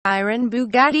Chiron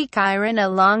Bugatti Chiron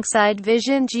alongside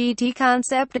Vision GT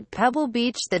concept at Pebble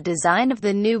Beach. The design of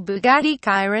the new Bugatti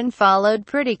Chiron followed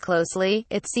pretty closely,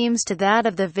 it seems, to that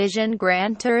of the Vision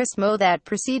Gran Turismo that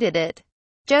preceded it.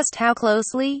 Just how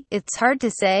closely, it's hard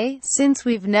to say, since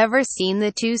we've never seen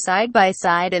the two side by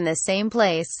side in the same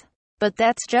place. But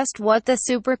that's just what the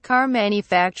supercar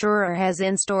manufacturer has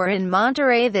in store in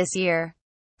Monterey this year.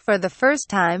 For the first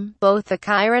time, both the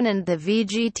Chiron and the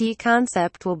VGT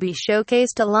concept will be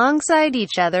showcased alongside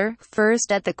each other,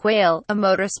 first at the Quail, a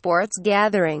Motorsports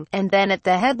Gathering, and then at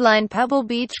the headline Pebble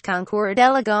Beach Concours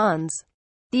d'Elegance.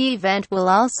 The event will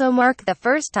also mark the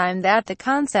first time that the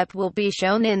concept will be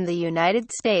shown in the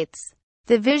United States.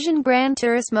 The Vision Gran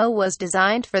Turismo was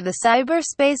designed for the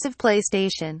cyberspace of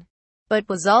PlayStation, but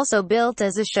was also built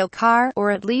as a show car,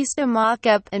 or at least a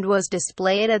mock-up, and was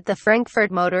displayed at the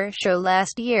Frankfurt Motor Show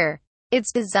last year.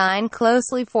 Its design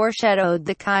closely foreshadowed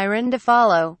the Chiron to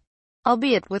follow,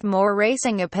 albeit with more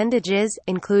racing appendages,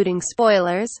 including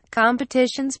spoilers,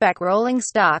 competition spec rolling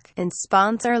stock, and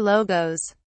sponsor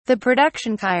logos. The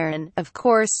production Chiron, of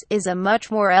course, is a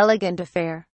much more elegant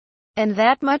affair. And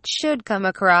that much should come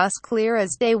across clear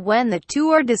as day when the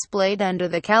two are displayed under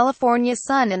the California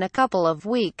sun in a couple of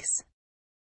weeks.